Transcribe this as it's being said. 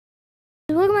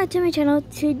back to my channel.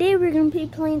 Today we're gonna be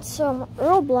playing some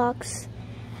Roblox,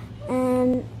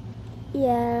 and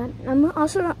yeah, I'm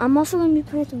also gonna be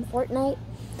playing some Fortnite.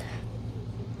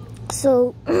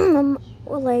 So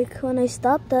like when I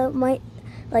stop, that might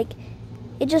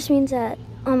it just means that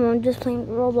I'm just playing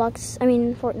Roblox. I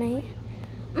mean Fortnite.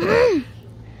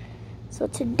 So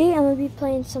today I'm gonna be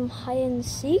playing some hide and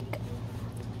seek.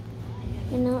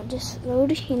 Just load.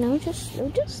 Just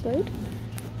load.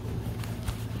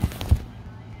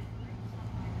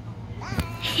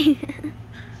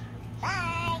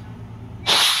 Bye.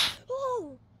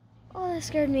 Oh, that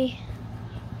scared me.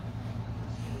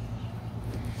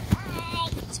 Bye.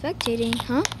 Spectating,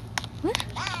 huh? What?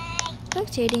 Bye.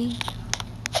 Spectating.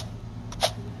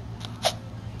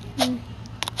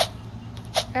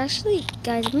 Actually,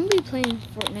 guys, I'm gonna be playing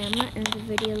Fortnite. I'm not in the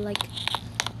video.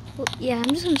 Well, yeah, I'm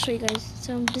just gonna show you guys.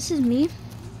 So this is me.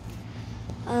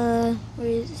 Where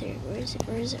is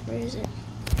it?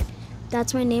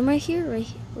 That's my name right here,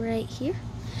 right here.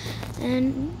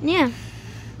 And yeah,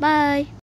 bye.